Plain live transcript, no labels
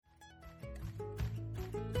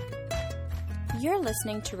You're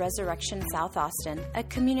listening to Resurrection South Austin, a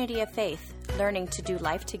community of faith, learning to do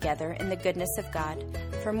life together in the goodness of God.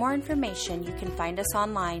 For more information, you can find us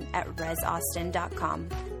online at resaustin.com.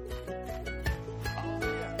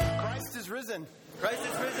 Christ is risen. Christ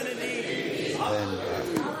is risen indeed.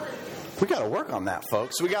 And we got to work on that,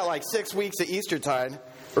 folks. We got like 6 weeks at Eastertide.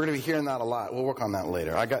 We're going to be hearing that a lot. We'll work on that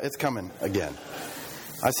later. It's coming again.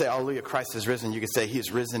 I say, hallelujah, Christ is risen. You can say, he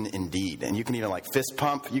is risen indeed. And you can even like fist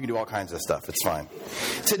pump. You can do all kinds of stuff. It's fine.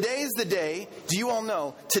 Today is the day, do you all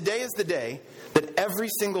know, today is the day that every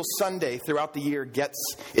single Sunday throughout the year gets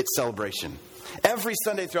its celebration. Every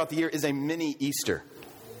Sunday throughout the year is a mini Easter.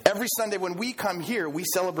 Every Sunday when we come here, we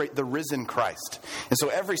celebrate the risen Christ. And so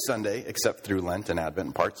every Sunday, except through Lent and Advent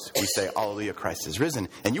and parts, we say, hallelujah, Christ is risen.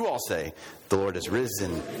 And you all say, the Lord is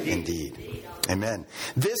risen indeed. Amen.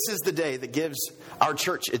 This is the day that gives our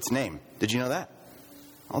church its name. Did you know that?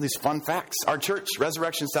 All these fun facts. Our church,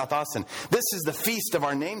 Resurrection South Austin, this is the feast of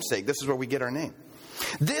our namesake. This is where we get our name.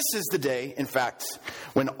 This is the day, in fact,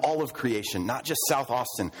 when all of creation, not just South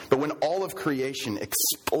Austin, but when all of creation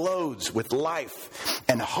explodes with life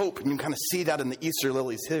and hope. And you can kind of see that in the Easter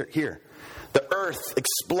lilies here. The earth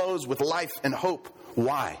explodes with life and hope.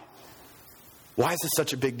 Why? Why is this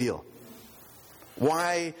such a big deal?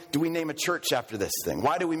 Why do we name a church after this thing?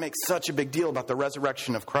 Why do we make such a big deal about the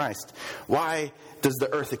resurrection of Christ? Why does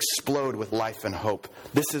the earth explode with life and hope?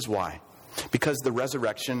 This is why. Because the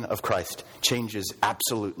resurrection of Christ changes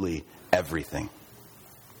absolutely everything.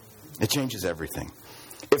 It changes everything.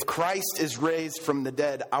 If Christ is raised from the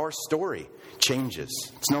dead, our story changes.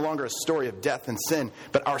 It's no longer a story of death and sin,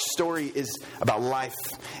 but our story is about life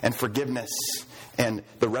and forgiveness and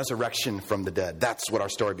the resurrection from the dead. That's what our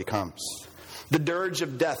story becomes. The dirge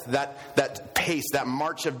of death, that pace, that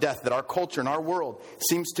march of death that our culture and our world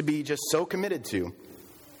seems to be just so committed to.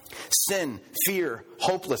 Sin, fear,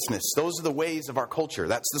 hopelessness, those are the ways of our culture.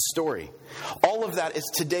 That's the story. All of that is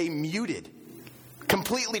today muted,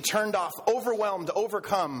 completely turned off, overwhelmed,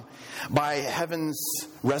 overcome by heaven's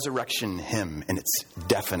resurrection hymn. And it's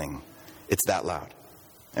deafening. It's that loud.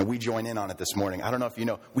 And we join in on it this morning. I don't know if you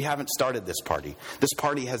know, we haven't started this party. This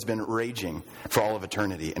party has been raging for all of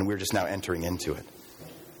eternity, and we're just now entering into it.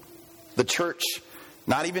 The church,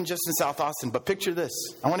 not even just in South Austin, but picture this.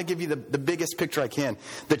 I want to give you the biggest picture I can.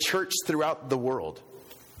 The church throughout the world,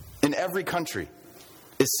 in every country,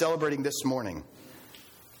 is celebrating this morning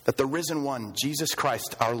that the risen one, Jesus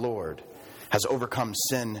Christ, our Lord, has overcome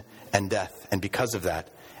sin and death. And because of that,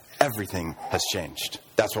 everything has changed.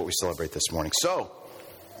 That's what we celebrate this morning. So,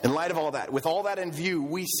 in light of all that, with all that in view,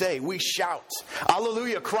 we shout,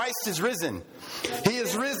 hallelujah, Christ is risen. He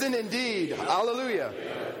is risen indeed. Hallelujah.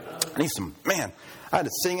 I need some, man, I had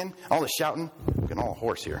it singing, all the shouting. I'm getting all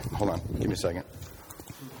hoarse here. Hold on, give me a second.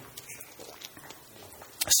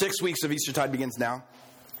 6 weeks of Eastertide begins now.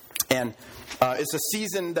 And it's a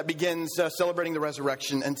season that begins celebrating the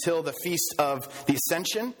resurrection until the feast of the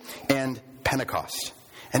Ascension and Pentecost.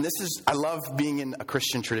 And I love being in a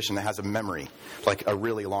Christian tradition that has a memory, like a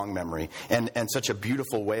really long memory, and such a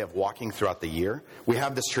beautiful way of walking throughout the year. We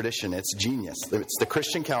have this tradition. It's genius. It's the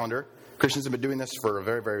Christian calendar. Christians have been doing this for a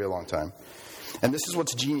very, very long time. And this is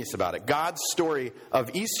what's genius about it. God's story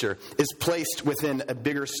of Easter is placed within a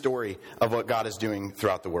bigger story of what God is doing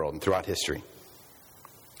throughout the world and throughout history.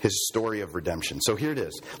 His story of redemption. So here it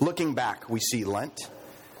is. Looking back, we see Lent.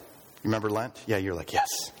 Remember Lent? Yeah, you're like, yes,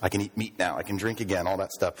 I can eat meat now. I can drink again, all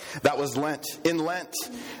that stuff. That was Lent. In Lent,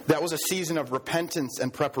 that was a season of repentance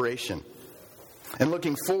and preparation. And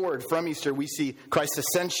looking forward from Easter, we see Christ's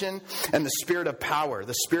ascension and the Spirit of power,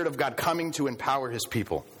 the Spirit of God coming to empower His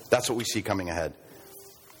people. That's what we see coming ahead.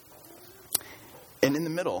 And in the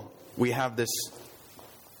middle, we have this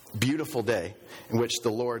beautiful day in which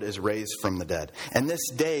the Lord is raised from the dead. And this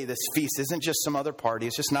day, this feast, isn't just some other party.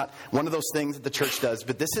 It's just not one of those things that the church does,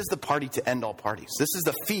 but this is the party to end all parties. This is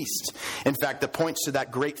the feast, in fact, that points to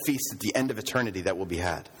that great feast at the end of eternity that will be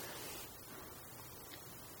had.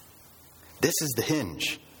 This is the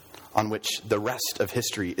hinge on which the rest of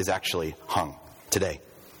history is actually hung today,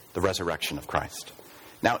 the resurrection of Christ.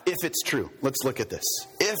 Now, if it's true, let's look at this.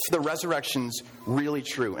 If the resurrection's really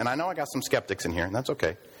true, and I know I got some skeptics in here, and that's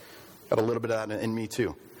okay. Got a little bit of that in me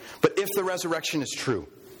too. But if the resurrection is true,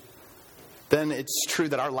 then it's true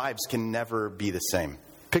that our lives can never be the same.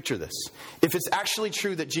 Picture this. If it's actually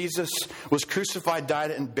true that Jesus was crucified,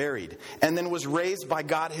 died, and buried, and then was raised by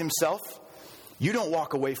God Himself, you don't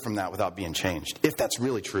walk away from that without being changed. If that's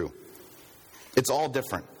really true. It's all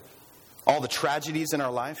different. All the tragedies in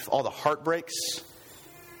our life, all the heartbreaks,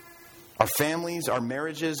 Our families, our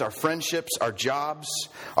marriages, our friendships, our jobs,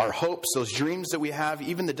 our hopes, those dreams that we have,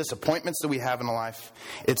 even the disappointments that we have in life,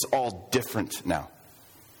 it's all different now.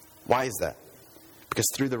 Why is that? Because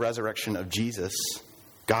through the resurrection of Jesus,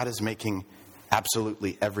 God is making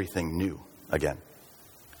absolutely everything new again.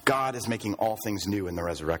 God is making all things new in the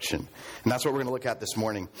resurrection. And that's what we're going to look at this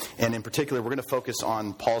morning. And in particular, we're going to focus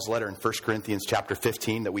on Paul's letter in 1 Corinthians chapter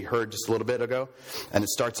 15 that we heard just a little bit ago. And it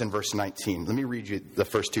starts in verse 19. Let me read you the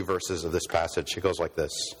first two verses of this passage. It goes like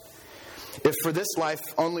this. If for this life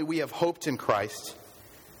only we have hoped in Christ,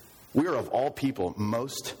 we are of all people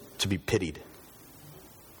most to be pitied.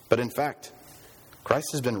 But in fact, Christ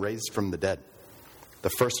has been raised from the dead, the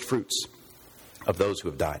first fruits of those who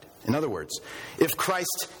have died. In other words, if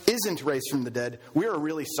Christ isn't raised from the dead, we're a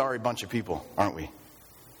really sorry bunch of people, aren't we?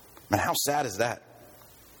 Man, how sad is that?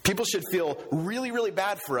 People should feel really, really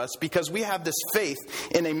bad for us because we have this faith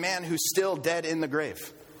in a man who's still dead in the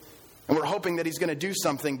grave. And we're hoping that he's going to do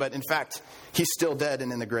something, but in fact, he's still dead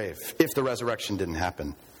and in the grave if the resurrection didn't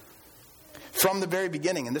happen. From the very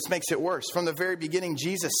beginning, and this makes it worse, from the very beginning,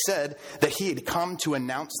 Jesus said that he had come to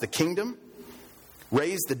announce the kingdom,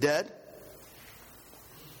 raise the dead.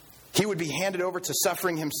 He would be handed over to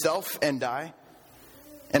suffering himself and die.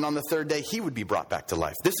 And on the third day, he would be brought back to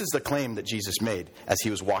life. This is the claim that Jesus made as he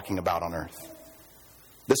was walking about on earth.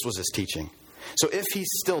 This was his teaching. So if he's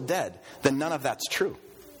still dead, then none of that's true.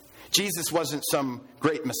 Jesus wasn't some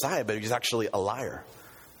great Messiah, but he was actually a liar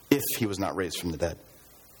if he was not raised from the dead.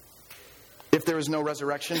 If there is no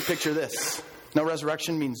resurrection, picture this. No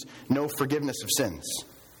resurrection means no forgiveness of sins.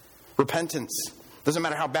 Repentance, doesn't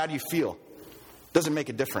matter how bad you feel, doesn't make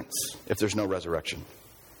a difference if there's no resurrection.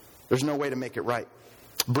 There's no way to make it right.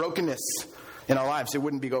 Brokenness in our lives, it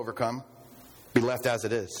wouldn't be overcome, be left as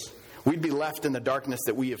it is. We'd be left in the darkness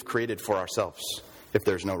that we have created for ourselves if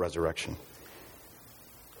there's no resurrection.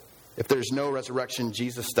 If there's no resurrection,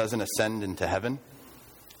 Jesus doesn't ascend into heaven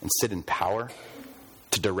and sit in power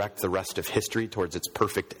to direct the rest of history towards its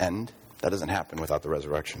perfect end. That doesn't happen without the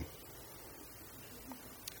resurrection.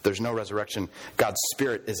 If there's no resurrection, God's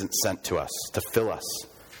Spirit isn't sent to us to fill us,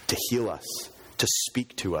 to heal us, to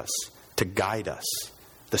speak to us, to guide us.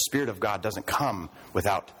 The Spirit of God doesn't come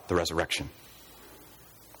without the resurrection.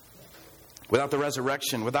 Without the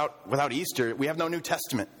resurrection, without Easter, we have no New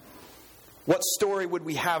Testament. What story would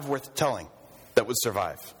we have worth telling that would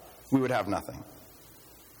survive? We would have nothing.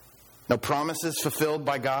 No promises fulfilled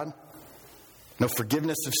by God. No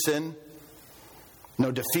forgiveness of sin.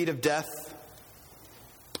 No defeat of death.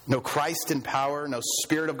 No Christ in power. No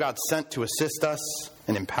Spirit of God sent to assist us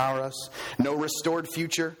and empower us. No restored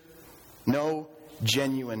future. No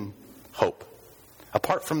genuine hope.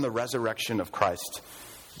 Apart from the resurrection of Christ,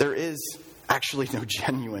 there is actually no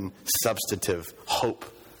genuine substantive hope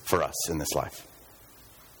for us in this life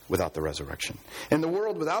without the resurrection. In the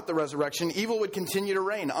world without the resurrection, evil would continue to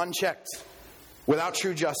reign unchecked, without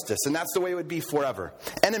true justice, and that's the way it would be forever.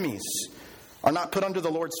 Enemies are not put under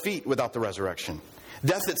the Lord's feet without the resurrection.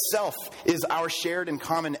 Death itself is our shared and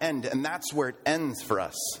common end, and that's where it ends for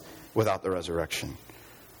us without the resurrection.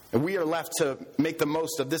 And we are left to make the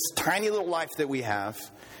most of this tiny little life that we have,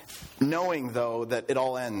 knowing, though, that it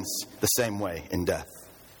all ends the same way in death.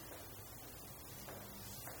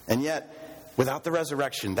 And yet, without the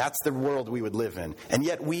resurrection, that's the world we would live in. And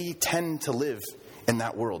yet we tend to live in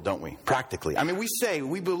that world, don't we? Practically. I mean, we say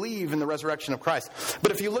we believe in the resurrection of Christ.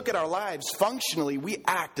 But if you look at our lives, functionally, we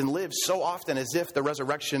act and live so often as if the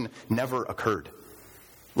resurrection never occurred.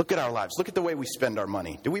 Look at our lives. Look at the way we spend our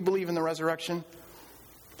money. Do we believe in the resurrection?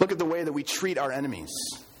 Look at the way that we treat our enemies.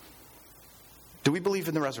 Do we believe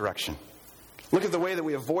in the resurrection? Look at the way that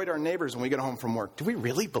we avoid our neighbors when we get home from work. Do we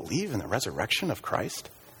really believe in the resurrection of Christ?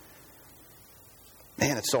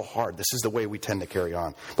 Man, it's so hard. This is the way we tend to carry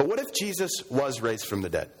on. But what if Jesus was raised from the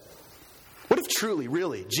dead? What if truly,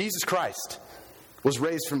 really, Jesus Christ was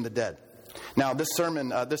raised from the dead? Now, this sermon,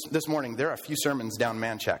 this morning, there are a few sermons down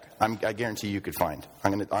Manchac. I guarantee you could find.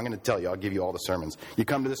 I'm going to tell you. I'll give you all the sermons. You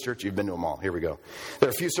come to this church, you've been to them all. Here we go. There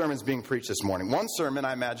are a few sermons being preached this morning. One sermon,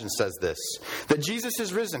 I imagine, says this: that Jesus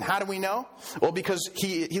is risen. How do we know? Well, because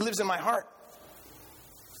he lives in my heart,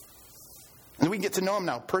 and we get to know him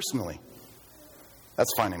now personally.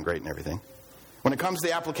 That's fine and great and everything. When it comes to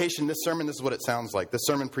the application, this sermon, this is what it sounds like. This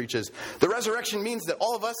sermon preaches, the resurrection means that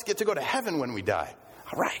all of us get to go to heaven when we die.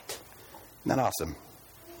 All right. Isn't that awesome?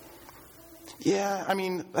 Yeah, I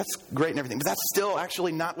mean, that's great and everything. But that's still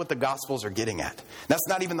actually not what the Gospels are getting at. That's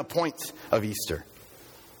not even the point of Easter.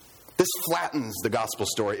 This flattens the gospel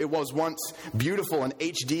story. It was once beautiful and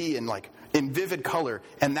HD and in vivid color.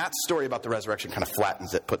 And that story about the resurrection kind of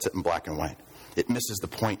flattens it, puts it in black and white. It misses the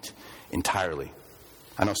point entirely.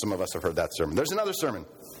 I know some of us have heard that sermon. There's another sermon.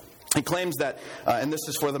 He claims that, and this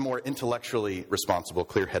is for the more intellectually responsible,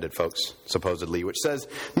 clear-headed folks, supposedly, which says,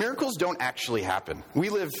 miracles don't actually happen. We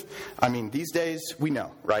live, these days, we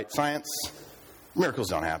know, right? Science, miracles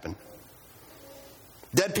don't happen.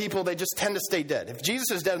 Dead people, they just tend to stay dead. If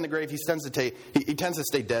Jesus is dead in the grave, he tends to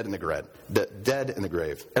stay dead in the grave. Dead in the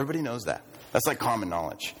grave. Everybody knows that. That's like common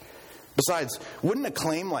knowledge. Besides, wouldn't a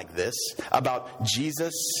claim like this about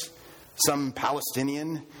Jesus, some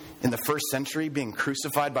Palestinian in the first century being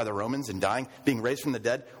crucified by the Romans and dying, being raised from the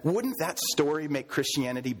dead, wouldn't that story make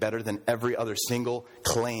Christianity better than every other single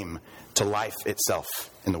claim to life itself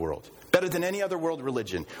in the world? Better than any other world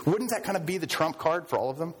religion? Wouldn't that kind of be the trump card for all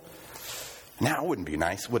of them? Now, it wouldn't be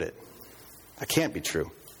nice, would it? That can't be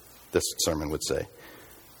true, this sermon would say.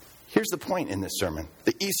 Here's the point in this sermon.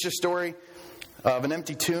 The Easter story of an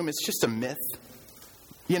empty tomb, it's just a myth,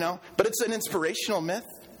 but it's an inspirational myth.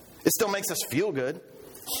 It still makes us feel good.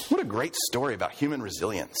 What a great story about human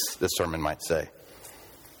resilience, this sermon might say.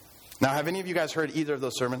 Now, have any of you guys heard either of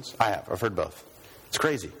those sermons? I have. I've heard both. It's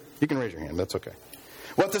crazy. You can raise your hand. That's okay.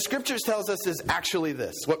 What the Scriptures tells us is actually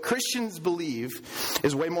this. What Christians believe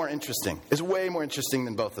is way more interesting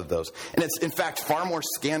than both of those. And it's, in fact, far more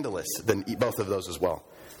scandalous than both of those as well.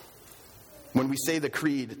 When we say the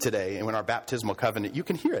creed today and when our baptismal covenant, you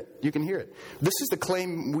can hear it. You can hear it. This is the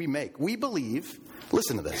claim we make. We believe,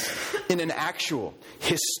 listen to this, in an actual,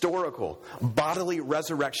 historical, bodily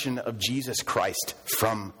resurrection of Jesus Christ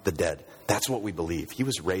from the dead. That's what we believe. He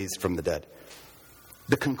was raised from the dead.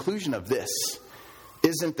 The conclusion of this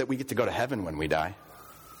isn't that we get to go to heaven when we die.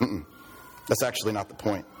 That's actually not the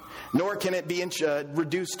point. Nor can it be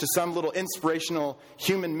reduced to some little inspirational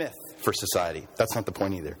human myth for society. That's not the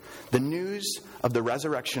point either. The news of the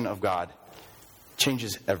resurrection of God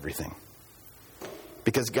changes everything.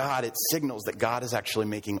 Because it signals that God is actually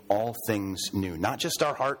making all things new. Not just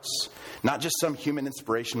our hearts, not just some human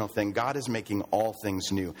inspirational thing. God is making all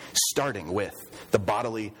things new, starting with the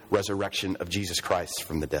bodily resurrection of Jesus Christ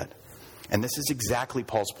from the dead. And this is exactly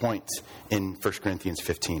Paul's point in 1 Corinthians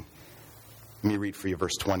 15. Let me read for you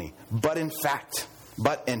verse 20. But in fact,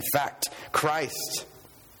 Christ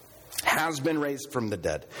has been raised from the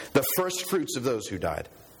dead, the first fruits of those who died.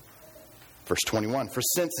 Verse 21, for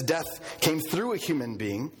since death came through a human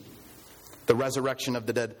being, the resurrection of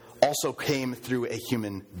the dead also came through a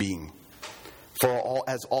human being. For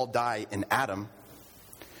as all die in Adam,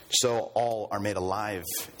 so all are made alive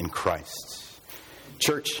in Christ.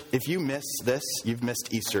 Church, if you miss this, you've missed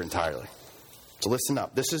Easter entirely. So listen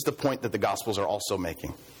up. This is the point that the Gospels are also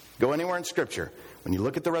making. Go anywhere in Scripture. When you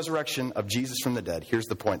look at the resurrection of Jesus from the dead, here's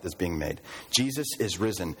the point that's being made. Jesus is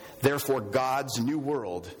risen. Therefore, God's new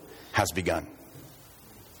world has begun.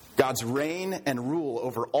 God's reign and rule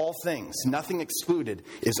over all things, nothing excluded,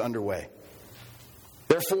 is underway.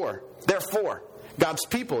 Therefore, God's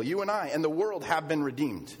people, you and I, and the world have been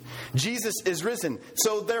redeemed. Jesus is risen.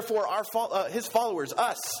 So therefore, his followers,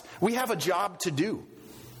 us, we have a job to do.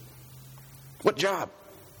 What job?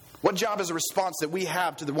 What job is a response that we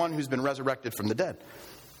have to the one who's been resurrected from the dead?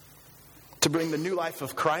 To bring the new life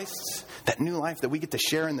of Christ, that new life that we get to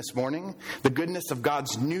share in this morning, the goodness of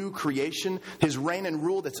God's new creation, His reign and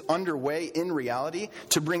rule that's underway in reality,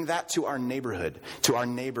 to bring that to our neighborhood, to our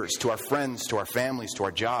neighbors, to our friends, to our families, to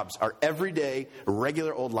our jobs, our everyday,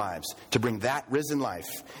 regular old lives, to bring that risen life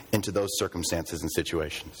into those circumstances and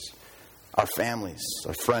situations. Our families,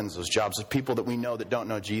 our friends, those jobs of people that we know that don't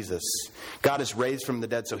know Jesus. God is raised from the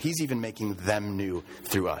dead, so He's even making them new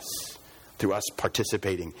through us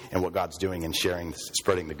participating in what God's doing and sharing,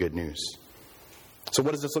 spreading the good news. So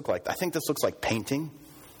what does this look like? I think this looks like painting,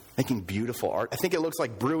 making beautiful art. I think it looks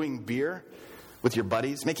like brewing beer with your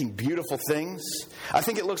buddies, making beautiful things. I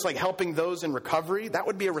think it looks like helping those in recovery. That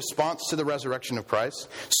would be a response to the resurrection of Christ.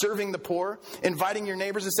 Serving the poor, inviting your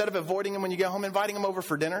neighbors instead of avoiding them when you get home, inviting them over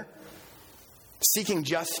for dinner. Seeking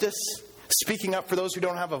justice, speaking up for those who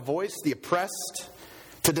don't have a voice, the oppressed,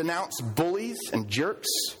 to denounce bullies and jerks,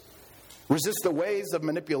 resist the ways of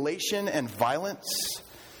manipulation and violence,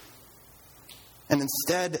 and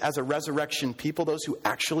instead, as a resurrection people, those who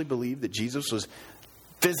actually believe that Jesus was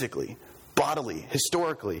physically, bodily,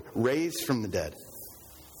 historically raised from the dead.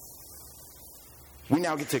 We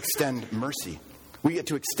now get to extend mercy. We get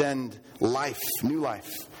to extend life, new life.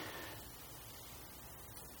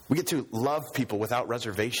 We get to love people without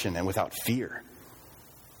reservation and without fear.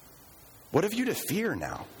 What have you to fear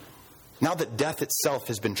now? Now that death itself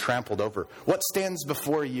has been trampled over, what stands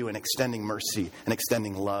before you in extending mercy and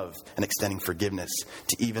extending love and extending forgiveness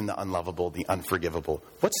to even the unlovable, the unforgivable?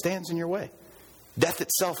 What stands in your way? Death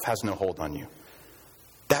itself has no hold on you.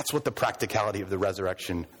 That's what the practicality of the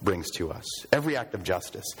resurrection brings to us. Every act of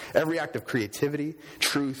justice, every act of creativity,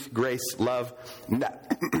 truth, grace, love,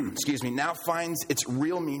 now finds its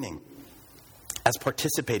real meaning as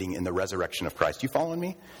participating in the resurrection of Christ. You following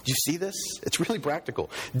me? Do you see this? It's really practical.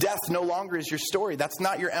 Death no longer is your story. That's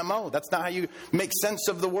not your MO. That's not how you make sense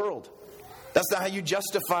of the world. That's not how you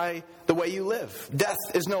justify the way you live. Death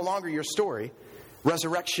is no longer your story.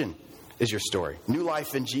 Resurrection is your story. New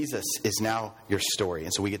life in Jesus is now your story.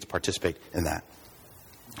 And so we get to participate in that.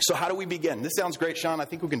 So how do we begin? This sounds great, Sean. I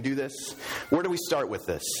think we can do this. Where do we start with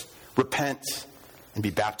this? Repent and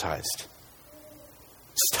be baptized.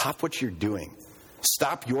 Stop what you're doing.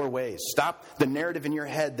 Stop your ways. Stop the narrative in your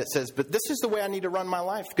head that says, but this is the way I need to run my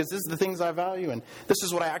life because this is the things I value and this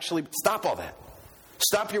is what I actually... Stop all that.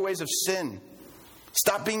 Stop your ways of sin.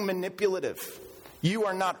 Stop being manipulative. You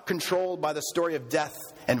are not controlled by the story of death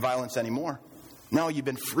and violence anymore. No, you've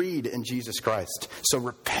been freed in Jesus Christ. So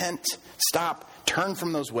repent, stop, turn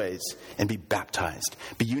from those ways, and be baptized.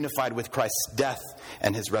 Be unified with Christ's death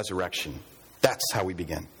and his resurrection. That's how we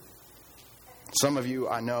begin. Some of you,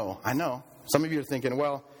 I know. Some of you are thinking,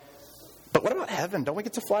 well, but what about heaven? Don't we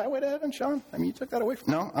get to fly away to heaven, Sean? I mean, you took that away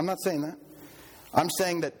from... No, I'm not saying that. I'm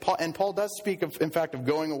saying that Paul does speak of, in fact, of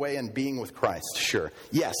going away and being with Christ. Sure.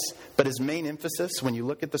 Yes. But his main emphasis, when you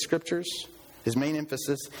look at the scriptures, his main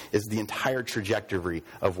emphasis is the entire trajectory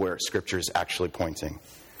of where scripture is actually pointing.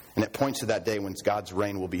 And it points to that day when God's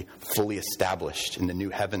reign will be fully established in the new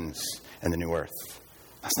heavens and the new earth.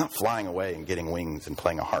 That's not flying away and getting wings and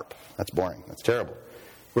playing a harp. That's boring. That's terrible.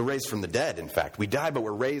 We're raised from the dead, in fact. We die, but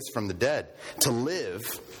we're raised from the dead to live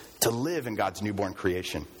in God's newborn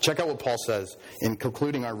creation. Check out what Paul says in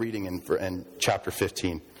concluding our reading in chapter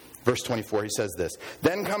 15. Verse 24, he says this.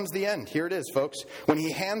 Then comes the end. Here it is, folks. When he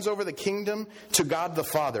hands over the kingdom to God the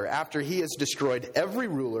Father after he has destroyed every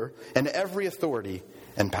ruler and every authority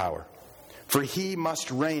and power. For he must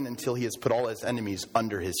reign until he has put all his enemies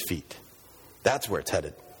under his feet. That's where it's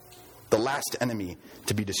headed. The last enemy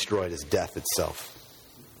to be destroyed is death itself.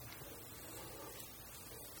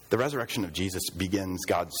 The resurrection of Jesus begins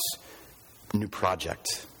God's new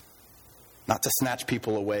project. Not to snatch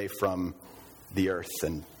people away from the earth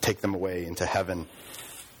and take them away into heaven.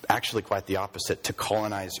 Actually, quite the opposite. To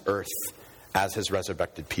colonize earth as his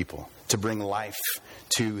resurrected people. To bring life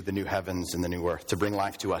to the new heavens and the new earth. To bring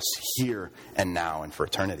life to us here and now and for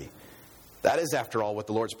eternity. That is, after all, what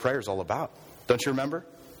the Lord's Prayer is all about. Don't you remember?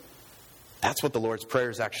 That's what the Lord's Prayer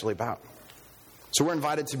is actually about. So we're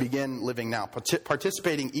invited to begin living now,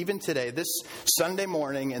 participating even today, this Sunday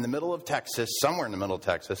morning in the middle of Texas, somewhere in the middle of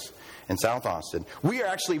Texas, in South Austin. We are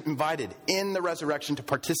actually invited in the resurrection to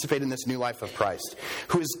participate in this new life of Christ,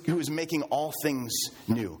 who is making all things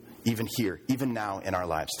new, even here, even now in our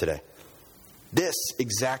lives today. This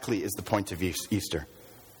exactly is the point of Easter.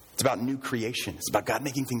 It's about new creation. It's about God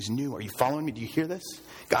making things new. Are you following me? Do you hear this?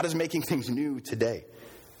 God is making things new today.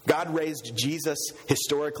 God raised Jesus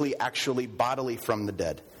historically, actually, bodily from the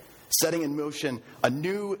dead, setting in motion a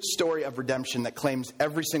new story of redemption that claims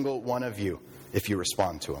every single one of you if you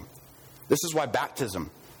respond to him. This is why baptism,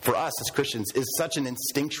 for us as Christians, is such an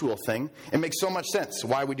instinctual thing. It makes so much sense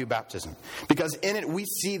why we do baptism. Because in it, we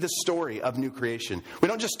see the story of new creation. We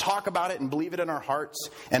don't just talk about it and believe it in our hearts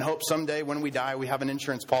and hope someday when we die we have an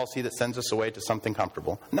insurance policy that sends us away to something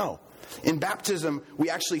comfortable. No. In baptism, we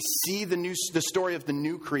actually see the story of the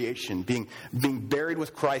new creation, being buried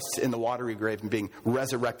with Christ in the watery grave and being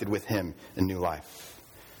resurrected with him in new life.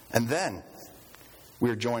 And then we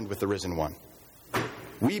are joined with the risen one.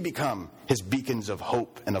 We become his beacons of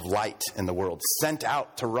hope and of light in the world, sent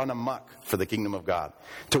out to run amok for the kingdom of God,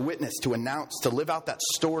 to witness, to announce, to live out that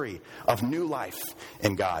story of new life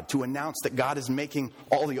in God, to announce that God is making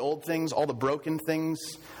all the old things, all the broken things,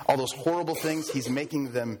 all those horrible things, he's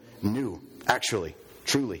making them new, actually,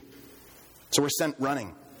 truly. So we're sent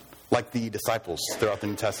running like the disciples throughout the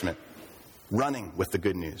New Testament, running with the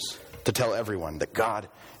good news to tell everyone that God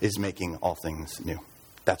is making all things new.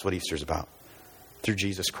 That's what Easter's about. Through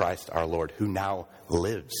Jesus Christ our Lord, who now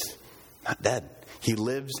lives, not dead. He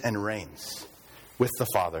lives and reigns with the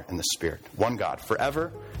Father and the Spirit. One God,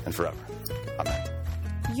 forever and forever. Amen.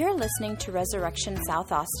 You're listening to Resurrection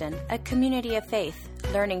South Austin, a community of faith,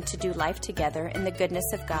 learning to do life together in the goodness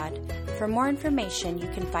of God. For more information, you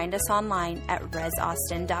can find us online at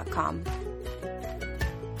resaustin.com.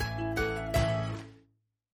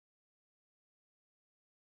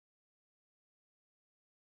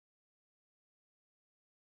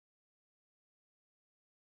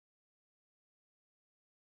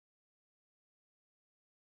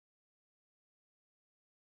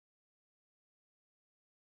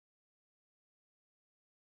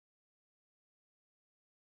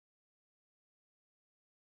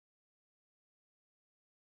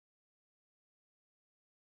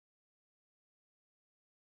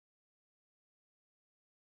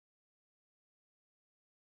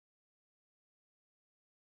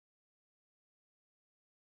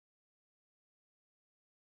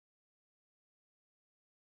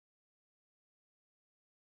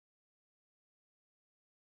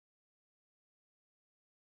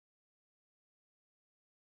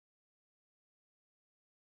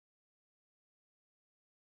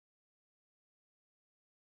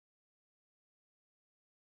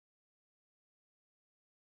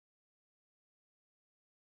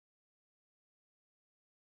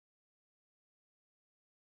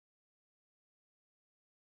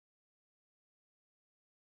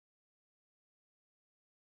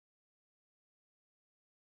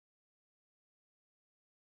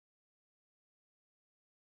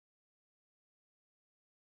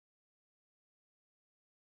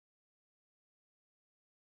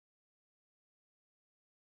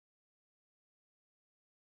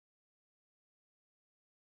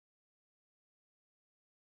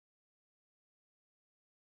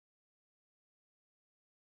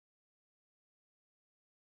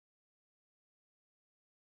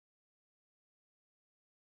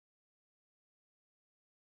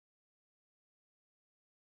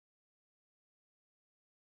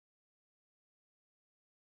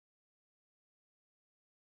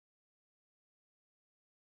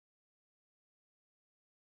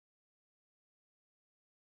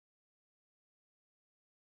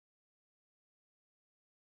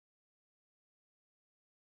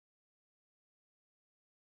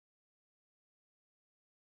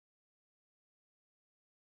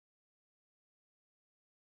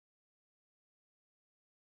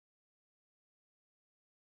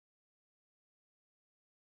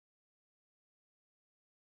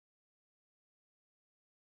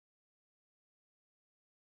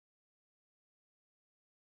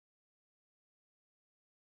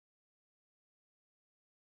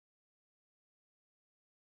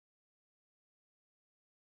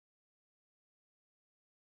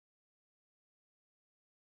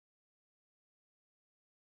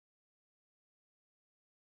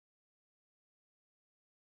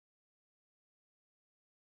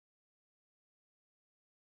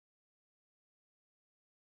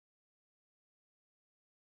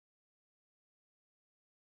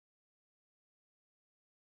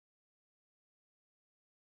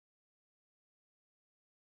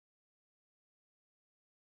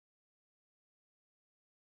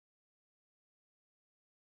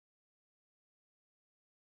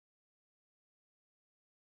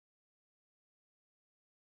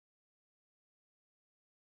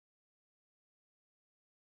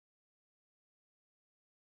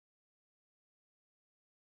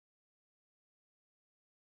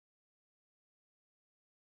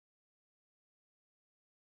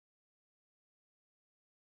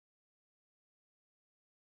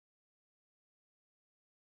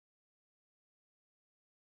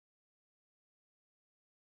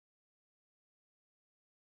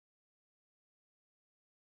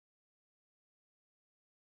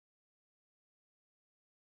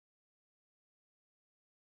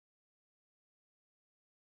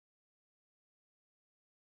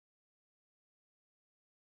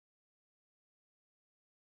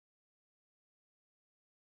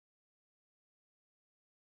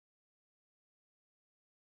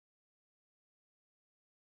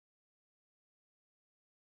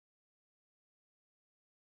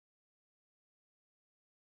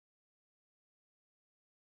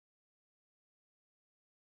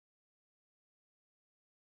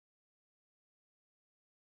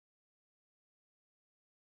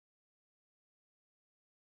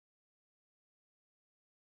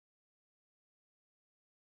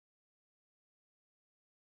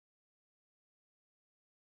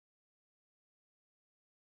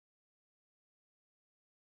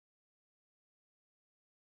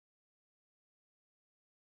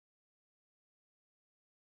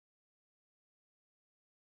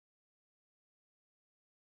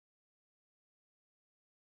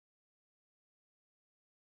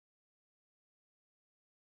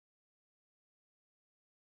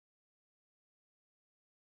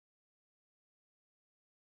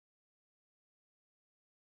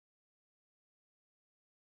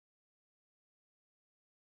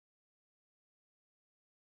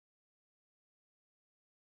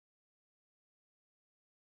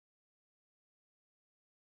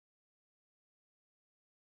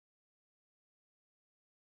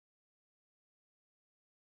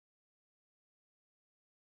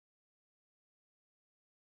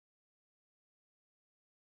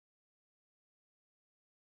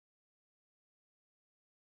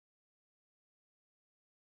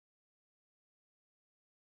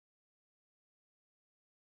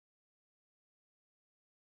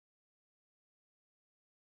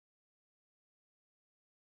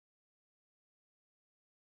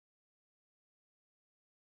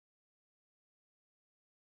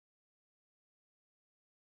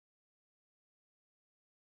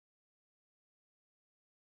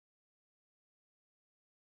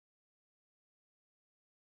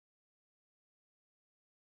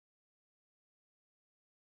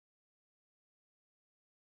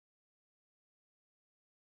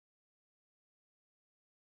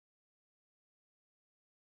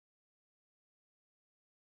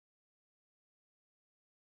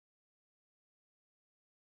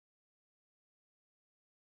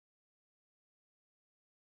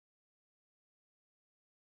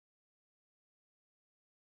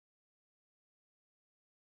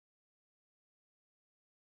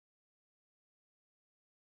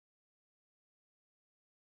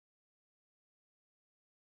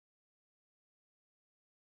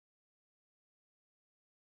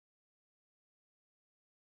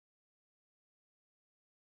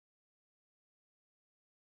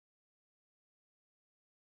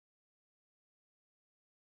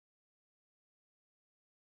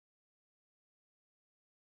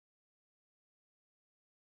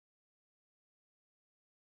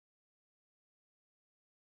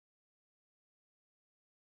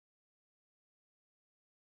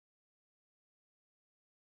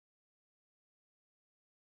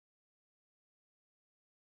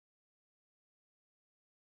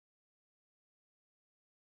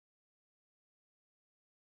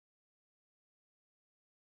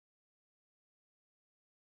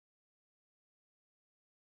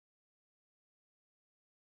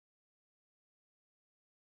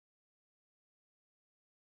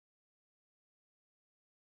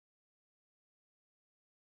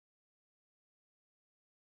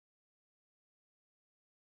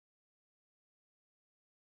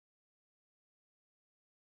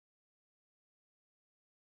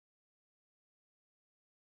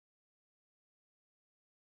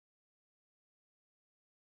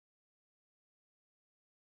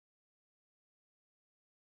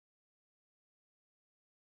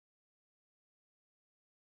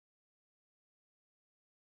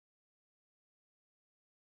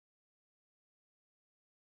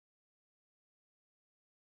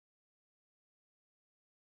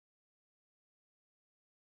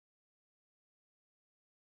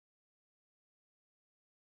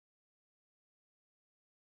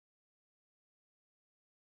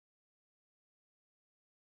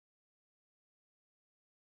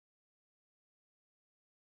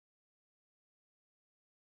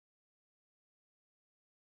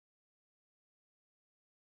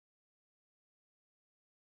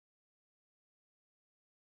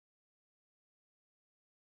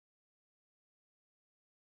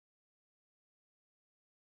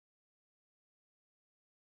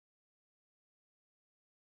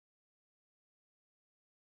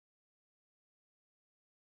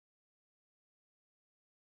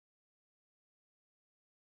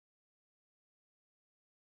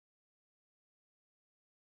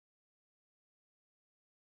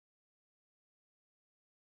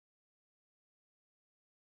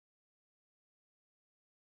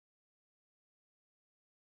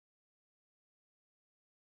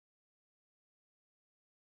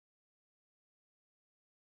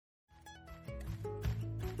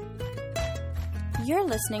 You're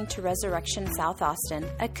listening to Resurrection South Austin,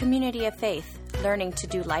 a community of faith, learning to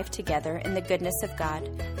do life together in the goodness of God.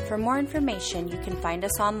 For more information, you can find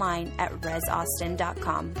us online at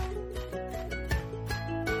resaustin.com.